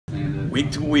week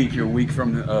to week, you're weak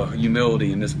from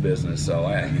humility in this business. So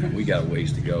we got a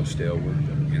ways to go still.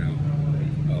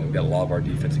 We've got a lot of our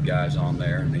defensive guys on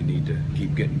there, and they need to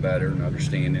keep getting better and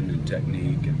understanding and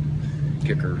technique. And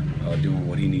kicker doing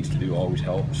what he needs to do always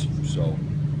helps. So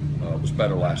it was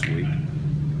better last week,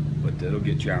 but it'll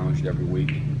get challenged every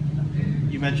week.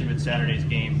 You mentioned with Saturday's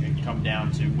game, it come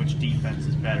down to which defense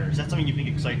is better. Is that something you think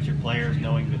excites your players,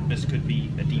 knowing that this could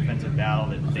be a defensive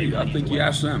battle that they I think you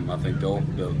ask them. I think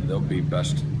they'll be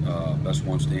best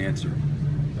ones to answer.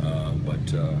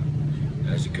 But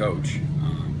as a coach,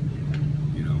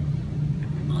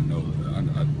 I know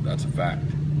that's a fact.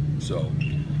 So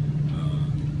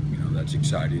that's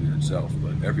exciting in itself.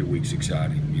 But every week's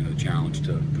exciting. The challenge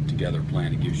to put together a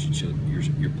plan that gives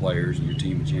your players and your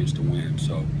team a chance to win.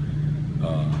 So.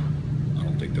 I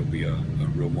don't think there'll be a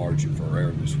real margin for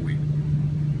error this week.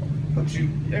 Coach,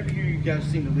 every year you guys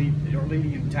seem to lead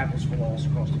in tackles for loss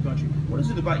across the country. What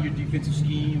is it about your defensive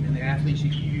scheme and the athletes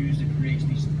you use that creates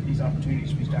these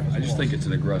opportunities for these tackles for loss? I just think it's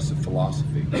an aggressive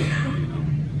philosophy.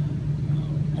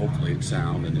 Hopefully it's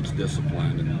sound and it's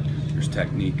disciplined and there's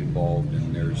technique involved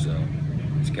and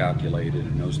it's calculated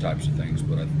and those types of things.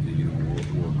 But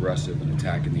we're aggressive in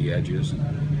attacking the edges and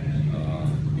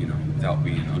without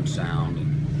being unsound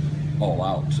and all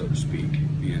out, so to speak.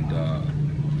 And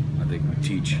I think we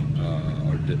teach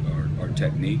our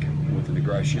technique with an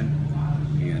aggression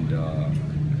and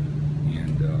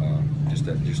just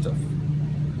a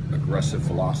aggressive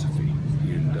philosophy.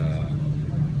 And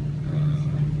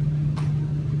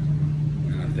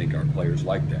I think our players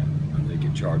like that. I think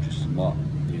it charges them up.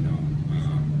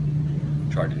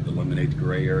 Try to eliminate the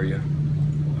gray area.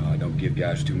 Don't give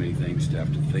guys too many things to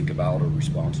have to think about or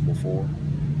responsible for,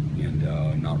 and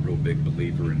not a real big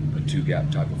believer in a two-gap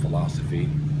type of philosophy.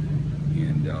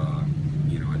 And I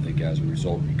think as a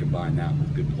result, you combine that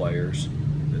with good players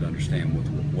that understand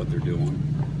what they're doing,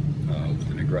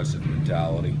 with an aggressive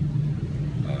mentality.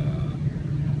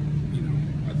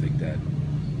 I think that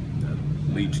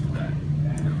leads to that,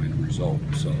 in a result.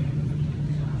 So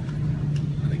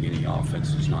I think any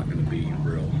offense is not going to be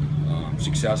real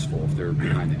successful if they're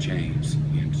behind the chains,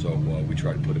 and so we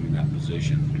try to put them in that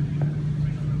position.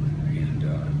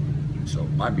 And so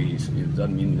it might be, it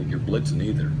doesn't mean that you're blitzing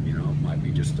either. It might be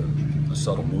just a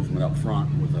subtle movement up front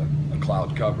with a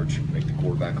cloud coverage, make the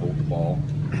quarterback hold the ball,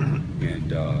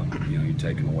 and you're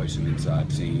taking away some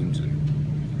inside seams, and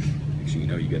next thing you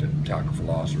know, you get a tackle for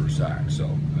loss or a sack. So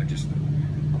I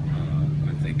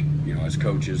think as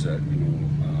coaches our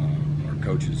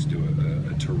coaches do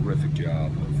a terrific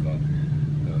job of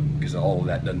because all of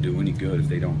that doesn't do any good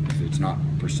if it's not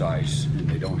precise and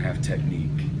they don't have technique,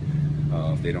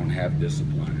 if they don't have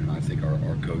discipline. And I think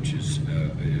our coaches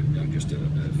have done just a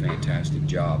fantastic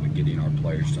job at getting our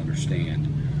players to understand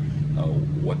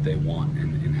what they want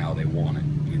and how they want it.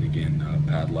 And again,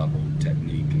 pad level,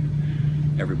 technique,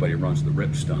 and everybody runs the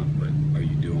rip stunt, but are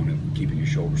you doing it keeping your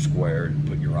shoulders square and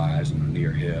putting your eyes on the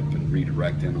near hip and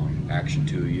redirecting on action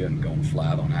to you and going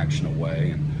flat on action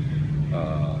away, and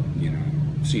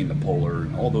seeing the polar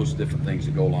and all those different things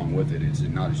that go along with it. It's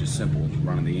not just simple as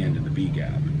running the end in the B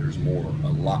gap. There's a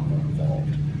lot more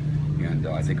involved, and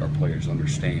I think our players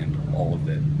understand all of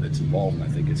that's involved. And I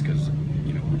think it's because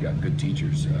we've got good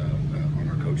teachers on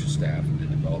our coaching staff and they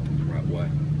develop them the right way.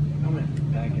 I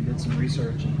went back and did some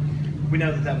research, and we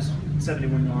know that was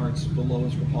 71 yards below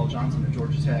lowest for Paul Johnson at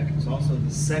Georgia Tech. It's also the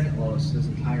second lowest his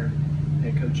entire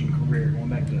head coaching career, going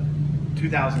back to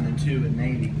 2002 at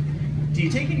Navy. Do you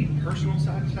take any personal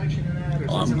satisfaction in that?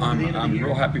 Or I'm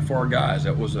real happy for our guys.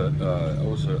 That was a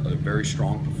very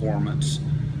strong performance.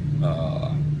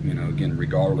 Again,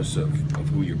 regardless of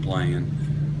who you're playing,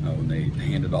 when they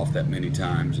hand it off that many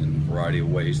times in a variety of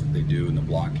ways that they do in the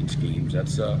blocking schemes,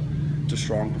 it's a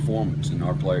strong performance. And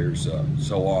our players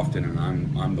so often, and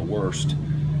I'm the worst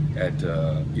at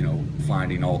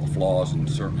finding all the flaws, and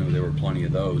certainly there were plenty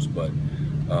of those. But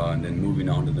and then moving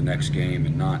on to the next game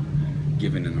and not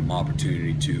giving them an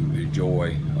opportunity to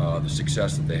enjoy the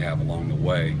success that they have along the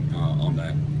way on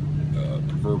that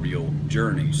proverbial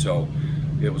journey. So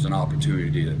it was an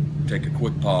opportunity to take a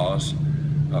quick pause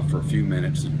for a few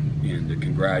minutes and to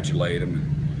congratulate them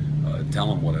and tell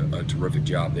them what a terrific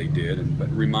job they did, but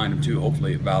remind them too,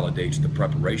 hopefully it validates the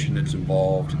preparation that's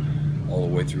involved all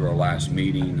the way through our last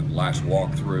meeting, the last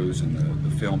walkthroughs, and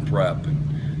the film prep, and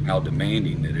how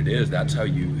demanding that it is. That's how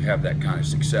you have that kind of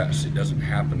success. It doesn't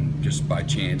happen just by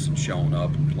chance and showing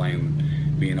up and playing,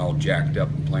 being all jacked up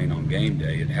and playing on game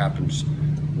day. It happens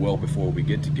well before we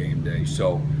get to game day.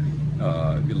 So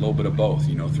a little bit of both,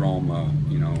 throw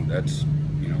them, that's,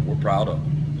 we're proud of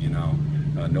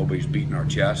them, nobody's beating our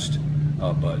chest.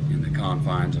 but in the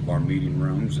confines of our meeting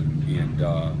rooms, and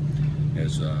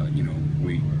as you know,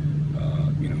 we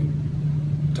you know,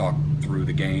 talk through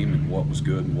the game and what was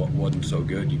good and what wasn't so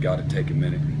good. You got to take a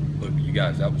minute and look. You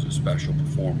guys, that was a special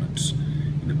performance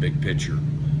in the big picture.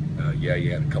 Yeah,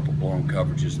 you had a couple blown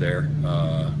coverages there,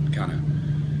 kind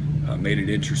of made it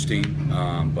interesting,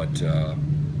 but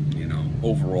you know,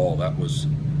 overall that was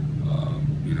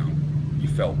you know, you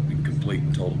felt in complete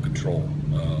and total control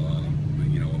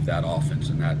you know, of that offense,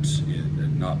 and that's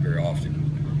not very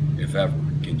often, if ever,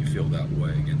 can you feel that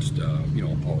way against you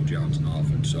know, a Paul Johnson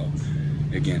offense. So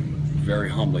again, very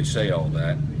humbly say all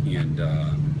that, and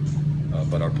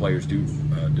but our players do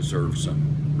deserve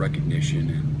some recognition,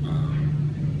 and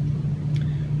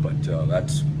but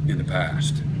that's in the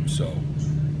past. So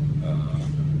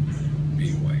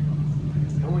anyway,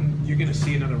 knowing you're going to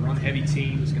see another run-heavy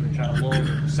team that's going to try to lull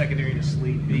the secondary to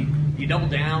sleep, you double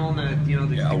down on the, you know,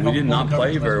 the, yeah, we did not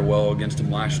play very well against them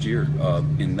last year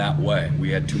in that way. We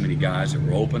had too many guys that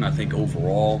were open. I think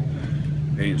overall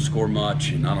they didn't score much,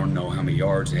 and I don't know how many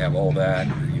yards they have, all that.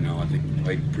 You know, I think we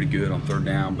played pretty good on third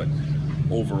down, but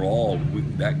overall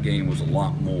that game was a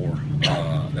lot more.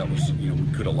 That was, you know,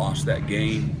 we could have lost that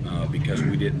game because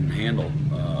we didn't handle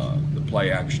the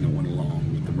play action that went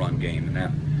along with the run game, and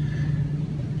that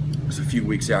was a few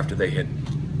weeks after they had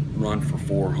run for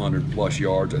 400 plus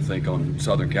yards, I think, on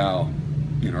Southern Cal.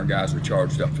 You know, our guys were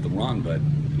charged up for the run, but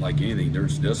like anything,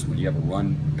 there's this when you have a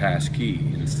run pass key,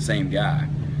 and it's the same guy.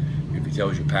 If he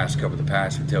tells you pass, cover the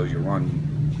pass. If he tells you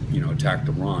run, you know, attack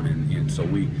the run. And so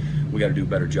we got to do a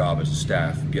better job as a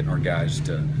staff getting our guys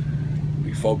to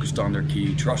be focused on their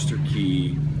key, trust their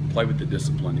key, play with the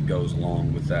discipline that goes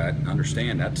along with that, and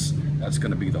understand that's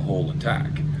going to be the whole attack.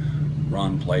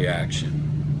 Run, play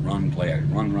action, run, play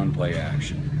action, run, play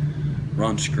action,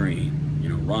 run screen, you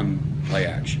know, run, play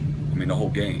action. I mean, the whole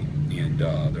game. And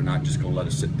they're not just going to let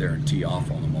us sit there and tee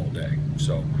off on them all day.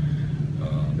 So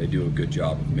they do a good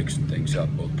job of mixing things up,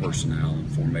 both personnel and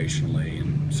formationally,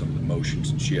 and some of the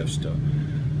motions and shifts to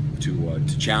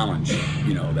challenge,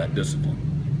 you know, that discipline.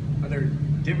 Are there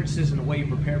differences in the way you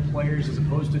prepare players as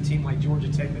opposed to a team like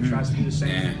Georgia Tech that tries to do the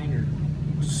same thing? Or?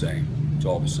 It's the same. It's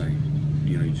all the same.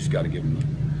 You know, you just got to give them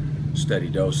a steady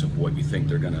dose of what you think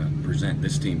they're going to present.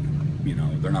 This team, you know,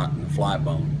 they're not in the fly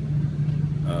bone.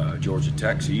 Georgia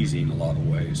Tech's easy in a lot of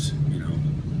ways. You know,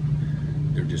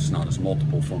 they're just not as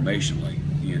multiple formationally.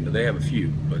 And they have a few,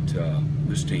 but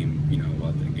this team, you know,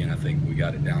 I think we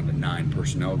got it down to 9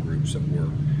 personnel groups that we're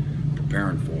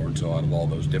preparing for, and so out of all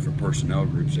those different personnel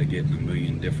groups, they get in a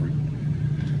million different,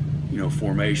 you know,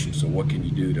 formations. So what can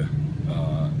you do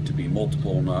to be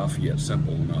multiple enough yet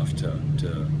simple enough to you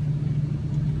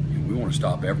know, we want to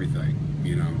stop everything.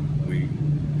 You know,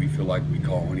 we feel like we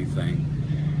call anything,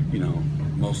 you know,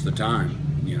 most of the time.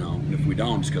 You know, and if we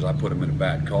don't, it's because I put them in a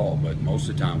bad call. But most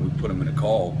of the time, we put them in a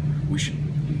call. We should,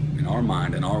 in our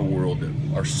mind, in our world,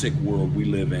 our sick world we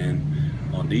live in,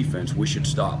 on defense, we should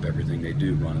stop everything they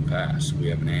do, run and pass. We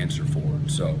have an answer for it.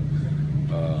 So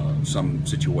some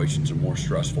situations are more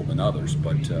stressful than others,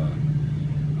 but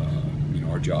you know,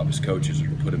 our job as coaches is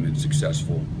to put them in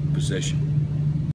successful position.